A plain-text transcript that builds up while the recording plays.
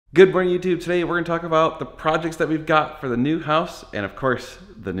Good morning, YouTube. Today we're going to talk about the projects that we've got for the new house and, of course,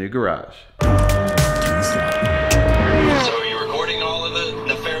 the new garage. So are you recording all of the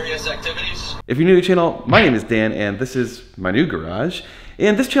nefarious activities? If you're new to the channel, my name is Dan and this is my new garage.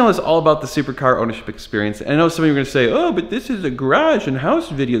 And this channel is all about the supercar ownership experience. And I know some of you are going to say, oh, but this is a garage and house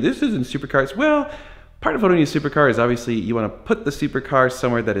video. This isn't supercars. Well, part of owning a supercar is obviously you want to put the supercar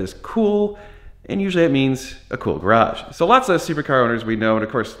somewhere that is cool. And usually it means a cool garage. So lots of supercar owners we know, and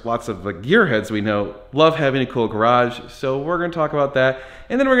of course lots of the gearheads we know, love having a cool garage. So we're going to talk about that.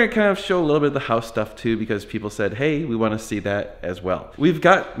 And then we're going to kind of show a little bit of the house stuff too, because people said, hey, we want to see that as well. We've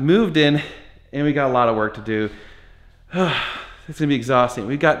got moved in and we got a lot of work to do. It's gonna be exhausting.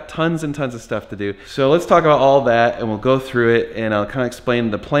 We've got tons and tons of stuff to do. So let's talk about all that and we'll go through it and I'll kind of explain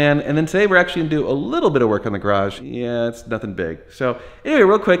the plan. And then today we're actually gonna do a little bit of work on the garage. Yeah, it's nothing big. So anyway,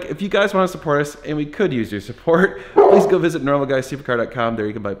 real quick, if you guys wanna support us, and we could use your support, please go visit normalguysupercar.com. There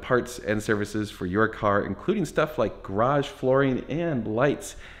you can buy parts and services for your car, including stuff like garage flooring and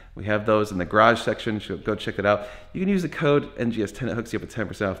lights. We have those in the garage section, so go check it out. You can use the code NGS10, it hooks you up with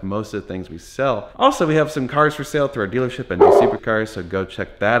 10% off most of the things we sell. Also, we have some cars for sale through our dealership, NG Supercars, so go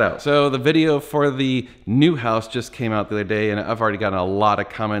check that out. So the video for the new house just came out the other day, and I've already gotten a lot of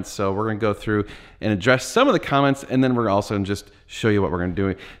comments, so we're gonna go through and address some of the comments, and then we're also gonna just show you what we're gonna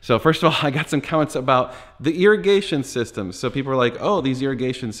do. So first of all, I got some comments about the irrigation system. So people are like, oh, these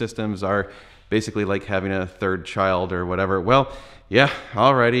irrigation systems are basically like having a third child or whatever. Well, yeah,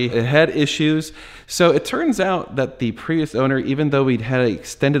 already. It had issues. So it turns out that the previous owner, even though we'd had an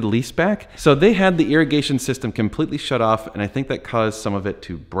extended lease back, so they had the irrigation system completely shut off, and I think that caused some of it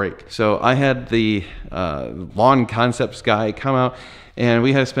to break. So I had the lawn concepts guy come out, and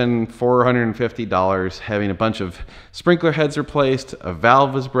we had to spend $450 having a bunch of sprinkler heads replaced, a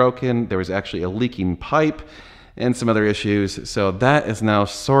valve was broken, there was actually a leaking pipe, and some other issues. So that is now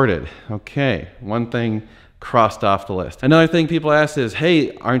sorted. Okay, one thing crossed off the list. Another thing people ask is,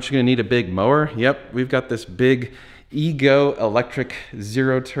 hey, aren't you gonna need a big mower? Yep, we've got this big Ego electric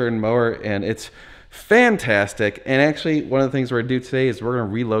zero-turn mower, and it's fantastic. And actually, one of the things we're gonna do today is we're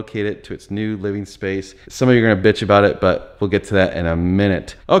gonna relocate it to its new living space. Some of you are gonna bitch about it, but we'll get to that in a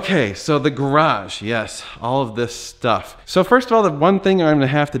minute. Okay, so the garage, yes, all of this stuff. So first of all, the one thing I'm gonna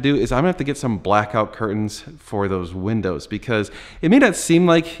have to do is I'm gonna have to get some blackout curtains for those windows, because it may not seem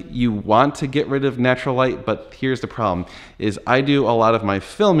like you want to get rid of natural light, but here's the problem, is I do a lot of my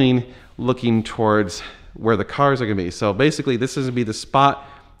filming looking towards where the cars are gonna be. So basically, this is gonna be the spot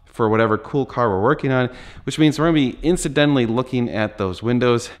for whatever cool car we're working on, which means we're gonna be incidentally looking at those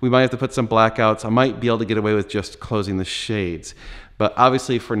windows. We might have to put some blackouts. I might be able to get away with just closing the shades. But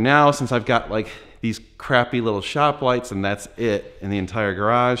obviously for now, since I've got like these crappy little shop lights and that's it in the entire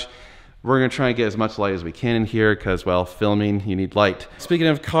garage, we're gonna try and get as much light as we can in here because, well, filming, you need light. Speaking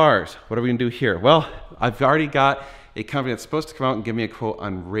of cars, what are we gonna do here? Well, I've already got a company that's supposed to come out and give me a quote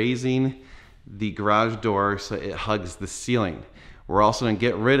on raising the garage door so it hugs the ceiling. We're also gonna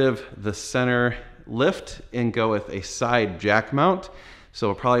get rid of the center lift and go with a side jack mount. So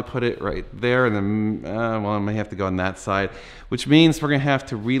we'll probably put it right there, and then, well, I might have to go on that side, which means we're gonna have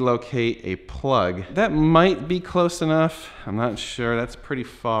to relocate a plug. That might be close enough. I'm not sure, that's pretty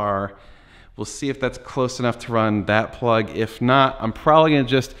far. We'll see if that's close enough to run that plug. If not, I'm probably gonna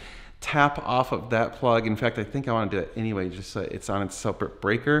just tap off of that plug. In fact, I think I wanna do it anyway, just so it's on its separate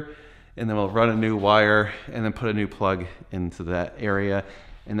breaker. And then we'll run a new wire and then put a new plug into that area.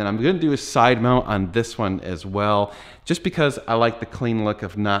 And then I'm gonna do a side mount on this one as well, just because I like the clean look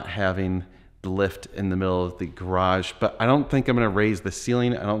of not having the lift in the middle of the garage. But I don't think I'm gonna raise the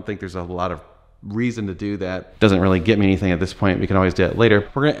ceiling. I don't think there's a lot of reason to do that. Doesn't really get me anything at this point. We can always do it later.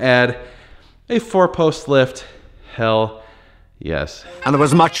 We're gonna add a 4-post lift. Hell yes. And there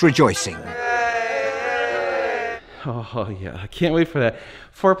was much rejoicing. Oh yeah, I can't wait for that.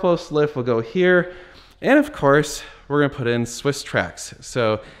 4-post lift will go here. And of course, we're gonna put in Swisstrax.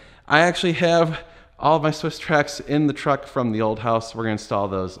 So I actually have all of my Swisstrax in the truck from the old house. We're gonna install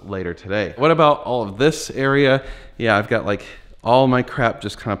those later today. What about all of this area? Yeah, I've got like all my crap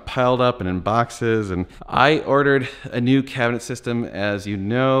just kind of piled up and in boxes, and I ordered a new cabinet system. As you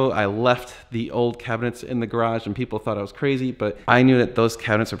know, I left the old cabinets in the garage and people thought I was crazy, but I knew that those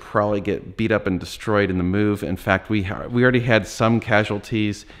cabinets would probably get beat up and destroyed in the move. In fact, we already had some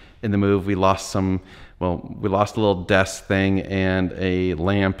casualties in the move. We lost some, well, we lost a little desk thing and a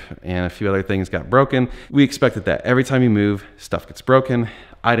lamp and a few other things got broken. We expected that. Every time you move, stuff gets broken.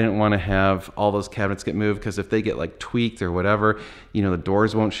 I didn't want to have all those cabinets get moved because if they get like tweaked or whatever, you know, the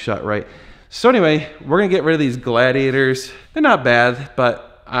doors won't shut right. So anyway, we're gonna get rid of these Gladiators. They're not bad,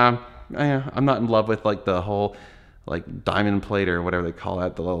 but I'm not in love with like the whole like diamond plate or whatever they call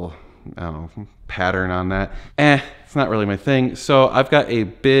that, the little, I don't know, pattern on that. It's not really my thing. So I've got a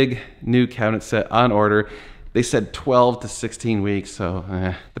big new cabinet set on order. They said 12 to 16 weeks, so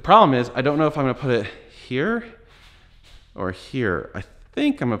The problem is, I don't know if I'm gonna put it here or here. I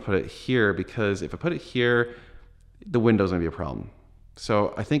think I'm gonna put it here because if I put it here, the window's gonna be a problem.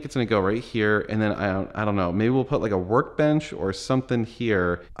 So I think it's gonna go right here, and then I don't know, maybe we'll put like a workbench or something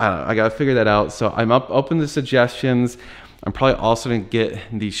here. I don't know, I gotta figure that out. So I'm open to suggestions. I'm probably also gonna get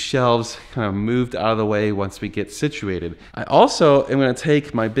these shelves kind of moved out of the way once we get situated. I also am gonna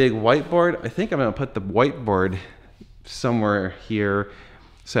take my big whiteboard. I think I'm gonna put the whiteboard somewhere here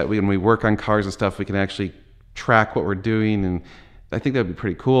so that when we work on cars and stuff, we can actually track what we're doing, and I think that'd be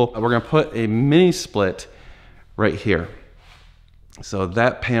pretty cool. We're gonna put a mini split right here. So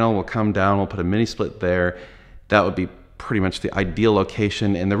that panel will come down, we'll put a mini split there. That would be pretty much the ideal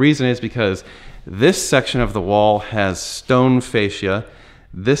location. And the reason is because this section of the wall has stone fascia.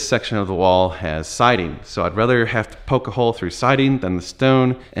 This section of the wall has siding. So I'd rather have to poke a hole through siding than the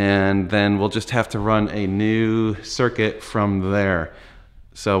stone. And then we'll just have to run a new circuit from there.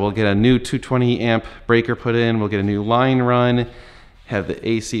 So we'll get a new 220 amp breaker put in. We'll get a new line run, have the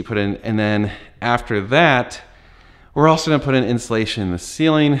AC put in. And then after that, we're also gonna put in insulation in the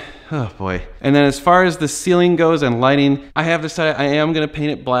ceiling. Oh boy. And then as far as the ceiling goes and lighting, I have decided I am gonna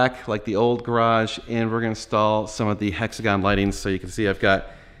paint it black like the old garage, and we're gonna install some of the hexagon lighting. So you can see I've got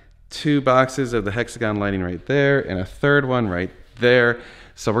 2 boxes of the hexagon lighting right there and a third one right there.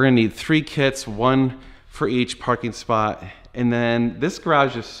 So we're gonna need 3 kits, 1 for each parking spot. And then this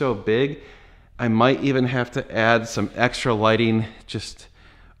garage is so big, I might even have to add some extra lighting just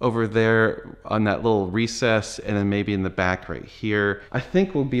over there on that little recess, and then maybe in the back right here. I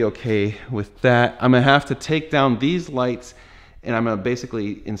think we'll be okay with that. I'm gonna have to take down these lights, and I'm gonna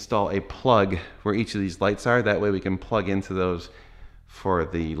basically install a plug where each of these lights are. That way we can plug into those for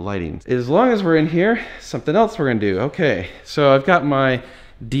the lighting. As long as we're in here, something else we're gonna do. Okay, so I've got my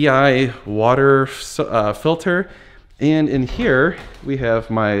DI water filter, and in here we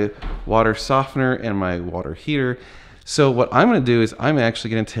have my water softener and my water heater. So what I'm gonna do is I'm actually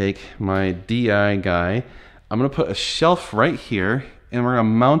gonna take my DI guy, I'm gonna put a shelf right here, and we're gonna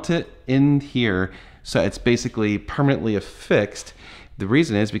mount it in here so it's basically permanently affixed. The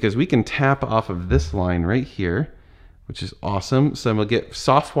reason is because we can tap off of this line right here, which is awesome. So we'll get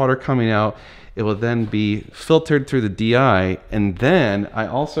soft water coming out. It will then be filtered through the DI, and then I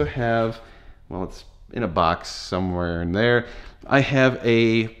also have, well, it's in a box somewhere in there, I have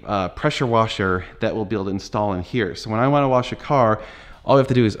a pressure washer that we'll be able to install in here. So when I want to wash a car, all we have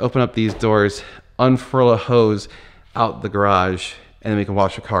to do is open up these doors, unfurl a hose out the garage, and then we can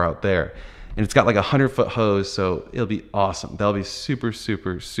wash a car out there. And it's got like a 100-foot hose, so it'll be awesome. That'll be super,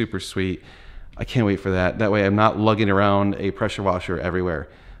 super, super sweet. I can't wait for that. That way I'm not lugging around a pressure washer everywhere.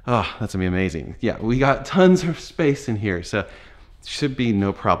 Oh, that's gonna be amazing. Yeah, we got tons of space in here, so should be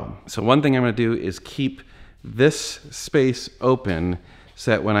no problem. So one thing I'm gonna do is keep this space open so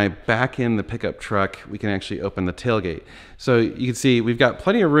that when I back in the pickup truck, we can actually open the tailgate. So you can see we've got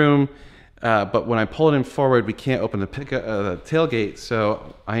plenty of room, but when I pull it in forward, we can't open the tailgate,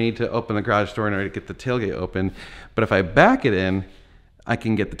 so I need to open the garage door in order to get the tailgate open. But if I back it in, I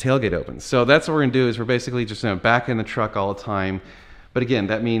can get the tailgate open. So that's what we're gonna do, is we're basically just gonna back in the truck all the time. But again,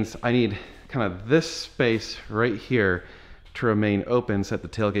 that means I need kind of this space right here to remain open so that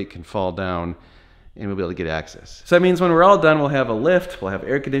the tailgate can fall down and we'll be able to get access. So that means when we're all done, we'll have a lift, we'll have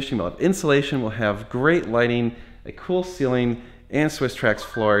air conditioning, we'll have insulation, we'll have great lighting, a cool ceiling, and Swisstrax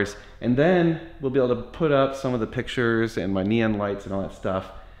floors. And then we'll be able to put up some of the pictures and my neon lights and all that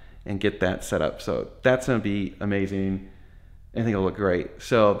stuff and get that set up. So that's gonna be amazing. I think it'll look great.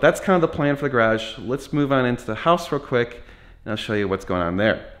 So that's kind of the plan for the garage. Let's move on into the house real quick, and I'll show you what's going on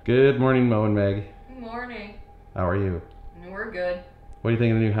there. Good morning, Mo and Meg. Good morning. How are you? We're good. What do you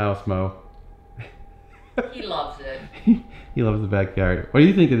think of the new house, Mo? He loves it. He loves the backyard. What do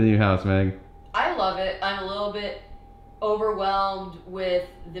you think of the new house, Meg? I love it. I'm a little bit overwhelmed with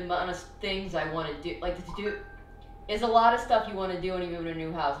the amount of things I want to do. Like, to do, there's a lot of stuff you want to do when you move to a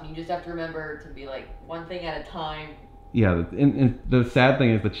new house, and you just have to remember to be like one thing at a time. Yeah, and the sad thing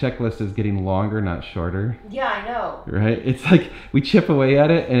is the checklist is getting longer, not shorter. Yeah, I know. Right? It's like we chip away at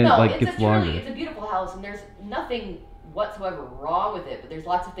it, and it like gets longer. It's a beautiful house, and there's nothing whatsoever wrong with it, but there's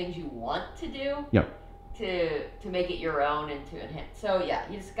lots of things you want to do. Yep. To make it your own and to enhance. So yeah,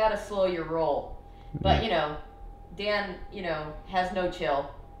 you just gotta slow your roll. But you know, Dan, you know, has no chill.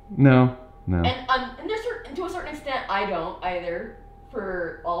 No. And there's to a certain extent, I don't either,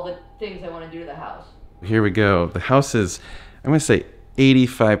 for all the things I want to do to the house. Here we go. The house is, I'm gonna say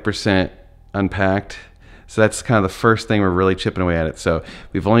 85% unpacked. So that's kind of the first thing we're really chipping away at it. So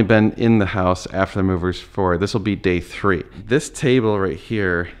we've only been in the house after the movers for, this will be day 3. This table right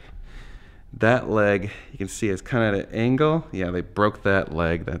here, that leg, you can see it's kind of at an angle. Yeah, they broke that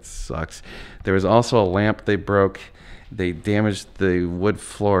leg. That sucks. There was also a lamp they broke. They damaged the wood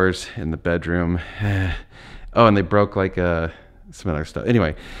floors in the bedroom. Oh, and they broke like some other stuff.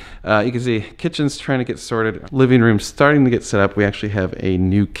 Anyway, you can see kitchen's trying to get sorted. Living room starting to get set up. We actually have a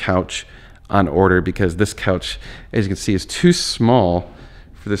new couch on order because this couch, as you can see, is too small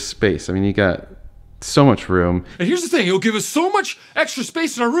for this space. I mean, you got so much room. And here's the thing, it'll give us so much extra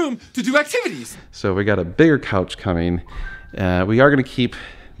space in our room to do activities. So we got a bigger couch coming. We are gonna keep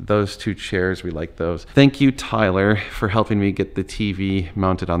those 2 chairs. We like those. Thank you, Tyler, for helping me get the TV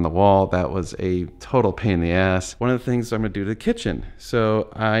mounted on the wall. That was a total pain in the ass. One of the things I'm gonna do to the kitchen. So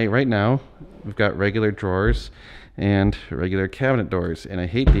right now, we've got regular drawers and regular cabinet doors. And I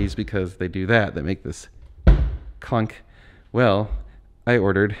hate these because they do that. They make this clunk. Well, I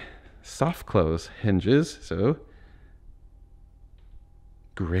ordered soft close hinges, so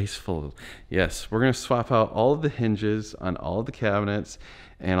graceful. Yes, we're gonna swap out all of the hinges on all of the cabinets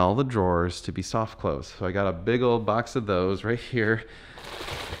and all the drawers to be soft close. So I got a big old box of those right here.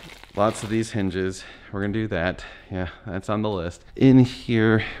 Lots of these hinges. We're gonna do that. Yeah, that's on the list. In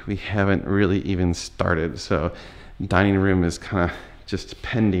here, we haven't really even started. So dining room is kind of just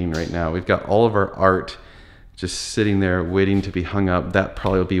pending right now. We've got all of our art just sitting there waiting to be hung up. That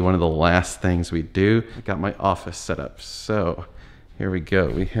probably will be one of the last things we do. I got my office set up. So here we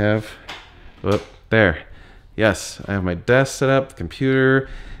go. We have, whoop, there. Yes, I have my desk set up, the computer.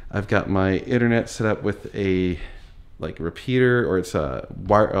 I've got my internet set up with a like repeater, or it's a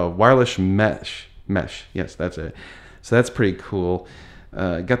wireless mesh. Yes, that's it. So that's pretty cool.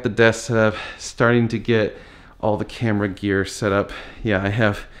 Got the desk set up, starting to get all the camera gear set up. Yeah, I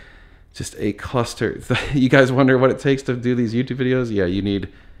have just a cluster. You guys wonder what it takes to do these YouTube videos? Yeah, you need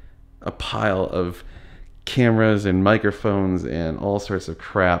a pile of cameras and microphones and all sorts of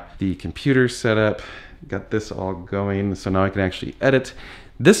crap. The computer's set up, got this all going, so now I can actually edit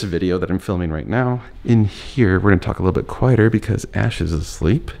this video that I'm filming right now. In here, we're gonna talk a little bit quieter because Ash is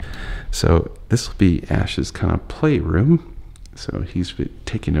asleep. So this will be Ash's kind of playroom. So he's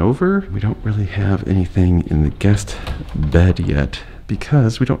taking over. We don't really have anything in the guest bed yet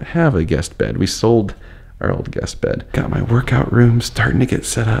because we don't have a guest bed. We sold our old guest bed. Got my workout room starting to get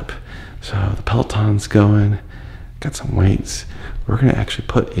set up. So the Peloton's going, got some weights. We're gonna actually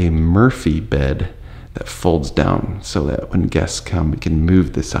put a Murphy bed that folds down so that when guests come, we can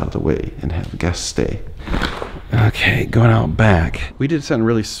move this out of the way and have guests stay. Okay, going out back. We did something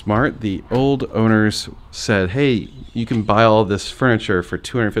really smart. The old owners said, hey, you can buy all this furniture for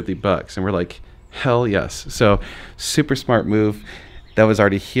 250 bucks. And we're like, hell yes. So super smart move. That was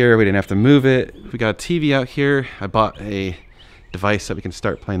already here. We didn't have to move it. We got a TV out here. I bought a device that we can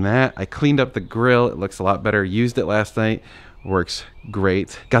start playing that. I cleaned up the grill. It looks a lot better. Used it last night. Works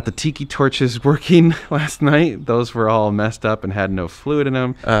great. Got the tiki torches working last night. Those were all messed up and had no fluid in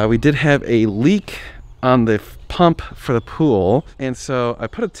them. We did have a leak on the pump for the pool, and so I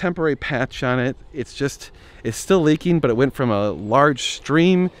put a temporary patch on it. It's still leaking, but it went from a large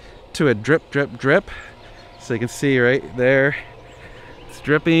stream to a drip, drip, drip. So you can see right there, it's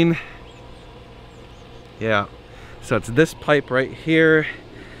dripping. Yeah, so it's this pipe right here.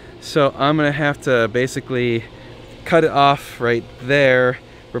 So I'm gonna have to basically cut it off right there,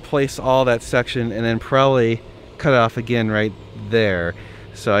 replace all that section, and then probably cut it off again right there.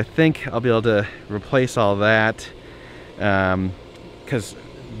 So I think I'll be able to replace all that, because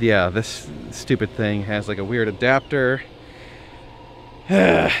yeah, this stupid thing has like a weird adapter.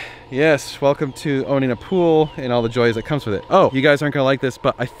 Yes, welcome to owning a pool and all the joys that comes with it. Oh, you guys aren't gonna like this,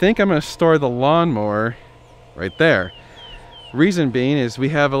 but I think I'm gonna store the lawnmower right there. Reason being is we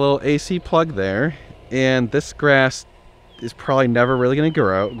have a little AC plug there, and this grass is probably never really going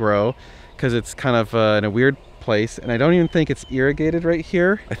to grow because it's kind of in a weird place, and I don't even think it's irrigated right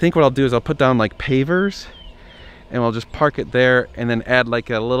here. I think what I'll do is I'll put down like pavers and we'll just park it there and then add like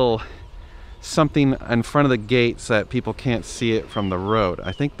a little something in front of the gate so that people can't see it from the road.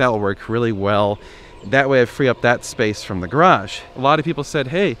 I think that will work really well. That way I free up that space from the garage. A lot of people said,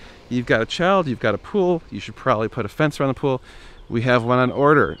 hey, you've got a child, you've got a pool, you should probably put a fence around the pool. We have one on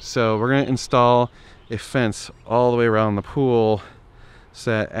order, so we're going to install a fence all the way around the pool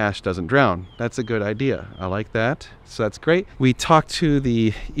so that Ash doesn't drown. That's a good idea. I like that. So that's great. We talked to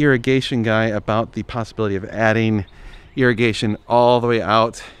the irrigation guy about the possibility of adding irrigation all the way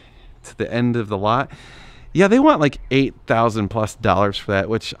out to the end of the lot. Yeah, they want like $8,000+ for that,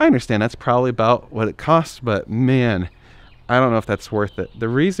 which I understand that's probably about what it costs, but man, I don't know if that's worth it. The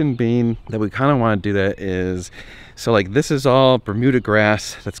reason being that we kind of want to do that is, so like this is all Bermuda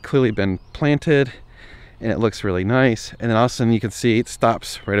grass that's clearly been planted and it looks really nice. And then all of a sudden you can see it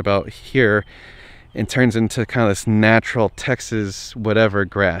stops right about here and turns into kind of this natural Texas whatever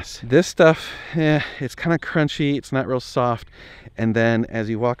grass. This stuff, it's kind of crunchy, it's not real soft. And then as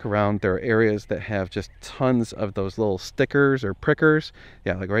you walk around, there are areas that have just tons of those little stickers or prickers.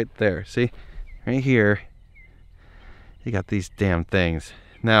 Yeah, like right there, see? Right here, you got these damn things.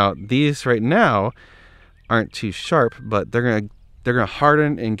 Now, these right now aren't too sharp, but they're gonna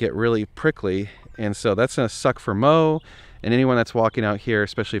harden and get really prickly. And so that's gonna suck for mow and anyone that's walking out here,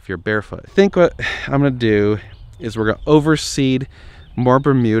 especially if you're barefoot. I think what I'm gonna do is we're gonna overseed more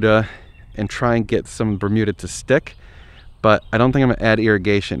Bermuda and try and get some Bermuda to stick. But I don't think I'm gonna add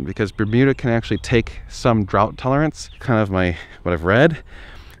irrigation because Bermuda can actually take some drought tolerance, kind of what I've read.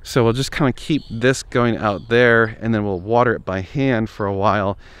 So we'll just kind of keep this going out there and then we'll water it by hand for a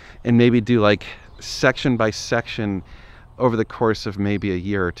while and maybe do like section by section over the course of maybe a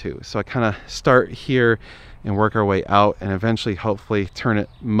year or two. So I kind of start here and work our way out and eventually hopefully turn it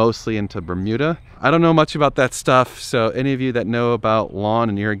mostly into Bermuda. I don't know much about that stuff, so any of you that know about lawn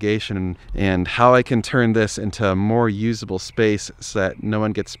and irrigation and how I can turn this into a more usable space so that no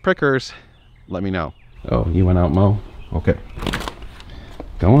one gets prickers, let me know. Oh, you went out, Mo? Okay.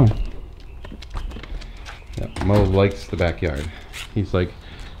 Go on. Yeah, Mo likes the backyard. He's like,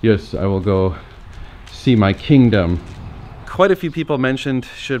 yes, I will go see my kingdom. Quite a few people mentioned,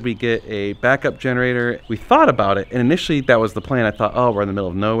 should we get a backup generator? We thought about it, and initially that was the plan. I thought, oh, we're in the middle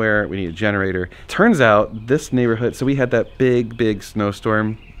of nowhere, we need a generator. Turns out this neighborhood, so we had that big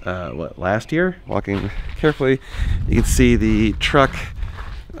snowstorm, last year? Walking carefully, you can see the truck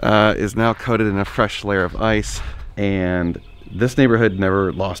is now coated in a fresh layer of ice, and this neighborhood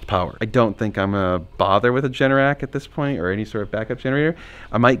never lost power. I don't think I'm gonna bother with a Generac at this point or any sort of backup generator.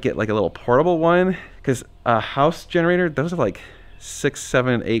 I might get like a little portable one because a house generator, those are like 6,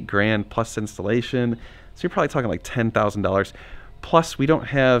 7, 8 grand plus installation. So you're probably talking like $10,000. Plus we don't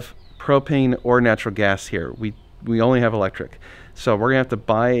have propane or natural gas here. We only have electric. So we're gonna have to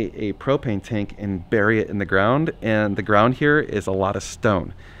buy a propane tank and bury it in the ground. And the ground here is a lot of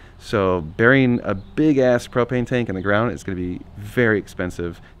stone. So burying a big ass propane tank in the ground is going to be very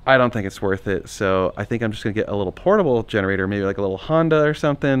expensive. I don't think it's worth it. So I think I'm just going to get a little portable generator, maybe like a little Honda or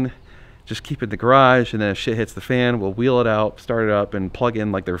something. Just keep it in the garage, and then if shit hits the fan, we'll wheel it out, start it up, and plug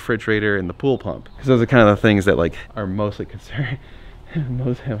in like the refrigerator and the pool pump. Because those are kind of the things that like are mostly concerned.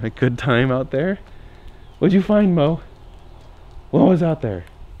 Mo's having a good time out there. What'd you find, Mo? What was out there?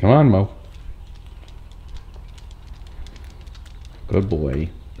 Come on, Mo. Good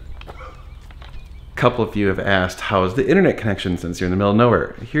boy. Couple of you have asked, how is the internet connection since you're in the middle of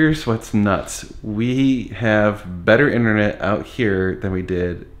nowhere? Here's what's nuts. We have better internet out here than we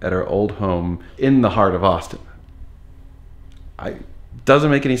did at our old home in the heart of Austin.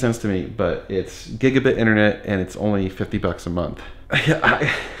 Doesn't make any sense to me, but it's gigabit internet and it's only 50 bucks a month.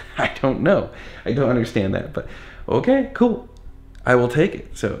 I don't know. I don't understand that, but okay, cool. I will take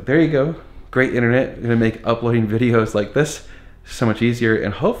it. So there you go. Great internet. I'm gonna make uploading videos like this so much easier,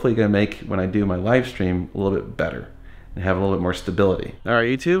 and hopefully gonna make when I do my live stream a little bit better and have a little bit more stability. All right,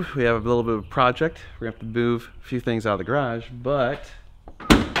 YouTube, we have a little bit of a project. We're gonna have to move a few things out of the garage, but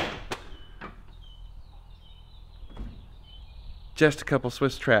just a couple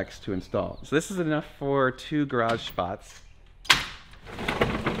Swisstrax to install. So this is enough for 2 garage spots.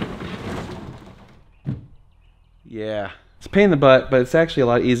 Yeah. It's a pain in the butt, but it's actually a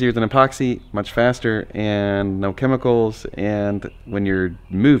lot easier than epoxy, much faster, and no chemicals, and when you're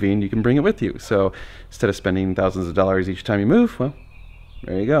moving, you can bring it with you. So instead of spending thousands of dollars each time you move, well,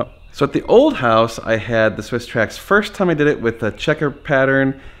 there you go. So at the old house, I had the Swisstrax. First time I did it with a checker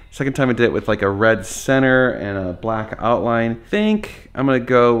pattern. Second time I did it with like a red center and a black outline. I think I'm gonna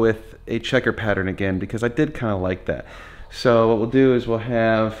go with a checker pattern again because I did kind of like that. So what we'll do is we'll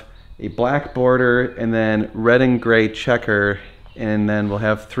have a black border and then red and gray checker, and then we'll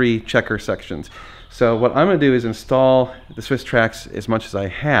have 3 checker sections. So what I'm gonna do is install the Swisstrax as much as I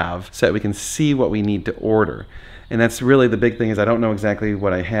have so that we can see what we need to order. And that's really the big thing, is I don't know exactly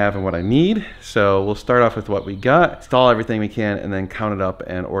what I have and what I need. So we'll start off with what we got, install everything we can, and then count it up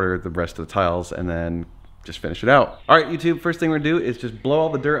and order the rest of the tiles, and then just finish it out. All right, YouTube, first thing we're gonna do is just blow all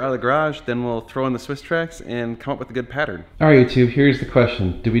the dirt out of the garage, then we'll throw in the Swisstrax and come up with a good pattern. All right, YouTube, here's the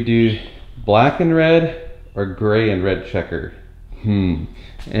question. Do we do black and red or gray and red checker? And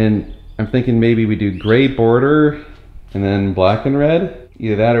I'm thinking maybe we do gray border and then black and red.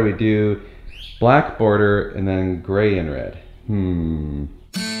 Either that or we do black border and then gray and red.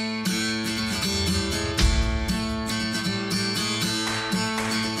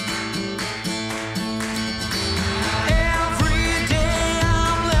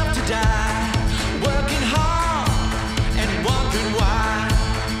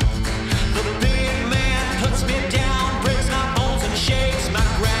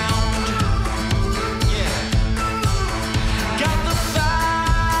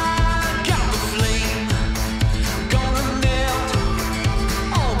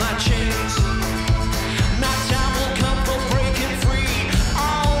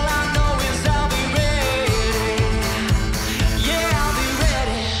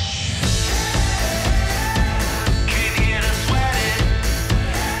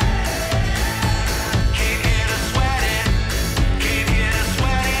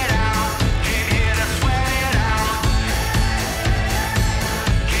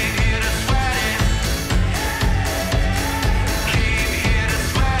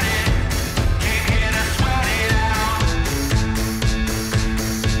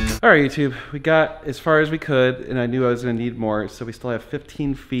 All right, YouTube, we got as far as we could, and I knew I was gonna need more, so we still have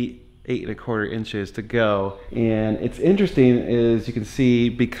 15 feet, 8¼ inches to go. And it's interesting is you can see,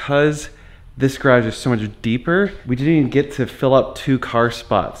 because this garage is so much deeper, we didn't even get to fill up 2 car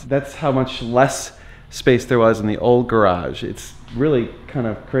spots. That's how much less space there was in the old garage. It's really kind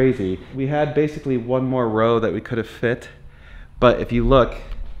of crazy. We had basically 1 more row that we could have fit, but if you look,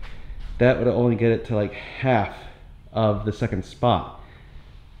 that would only get it to like half of the second spot.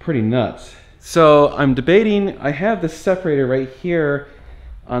 Pretty nuts. So I'm debating, I have this separator right here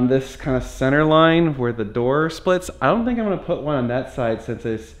on this kind of center line where the door splits. I don't think I'm gonna put one on that side since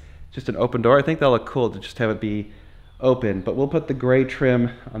it's just an open door. I think that'll look cool to just have it be open, but we'll put the gray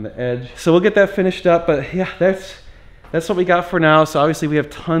trim on the edge. So we'll get that finished up, but yeah, that's what we got for now. So obviously we have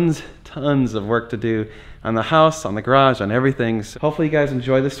tons of work to do on the house, on the garage, on everything. So hopefully you guys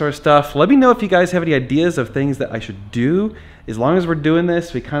enjoy this sort of stuff. Let me know if you guys have any ideas of things that I should do. As long as we're doing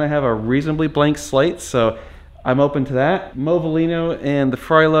this, we kind of have a reasonably blank slate, so I'm open to that. Movolino and the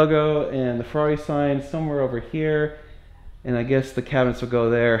Ferrari logo and the Ferrari sign somewhere over here. And I guess the cabinets will go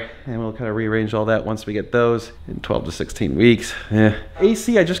there, and we'll kind of rearrange all that once we get those in 12 to 16 weeks.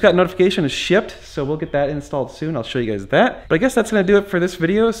 AC, I just got notification is shipped, so we'll get that installed soon. I'll show you guys that. But I guess that's gonna do it for this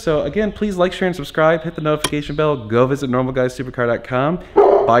video. So again, please like, share, and subscribe. Hit the notification bell. Go visit normalguyssupercar.com.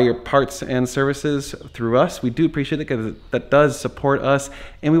 Buy your parts and services through us. We do appreciate it because that does support us,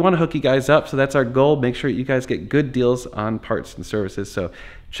 and we want to hook you guys up. So that's our goal. Make sure you guys get good deals on parts and services. So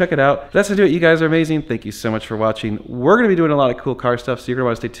check it out. That's gonna do it. You guys are amazing. Thank you so much for watching. We're gonna be doing a lot of cool car stuff, so you're gonna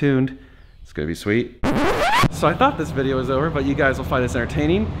want to stay tuned. It's gonna be sweet. So I thought this video was over, but you guys will find this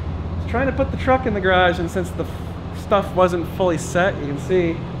entertaining. I was trying to put the truck in the garage, and since the stuff wasn't fully set, you can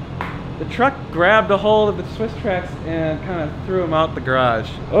see the truck grabbed a hold of the Swisstrax and kind of threw him out the garage.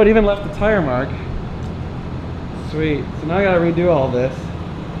 Oh, it even left a tire mark. Sweet. So now I gotta redo all this.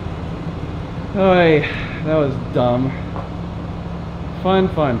 Oh, hey, that was dumb. Fun.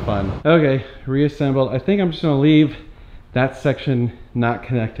 Okay, reassembled. I think I'm just gonna leave that section not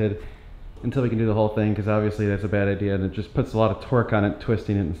connected until we can do the whole thing, because obviously that's a bad idea and it just puts a lot of torque on it,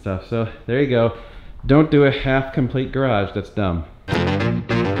 twisting it and stuff. So there you go. Don't do a half complete garage, that's dumb.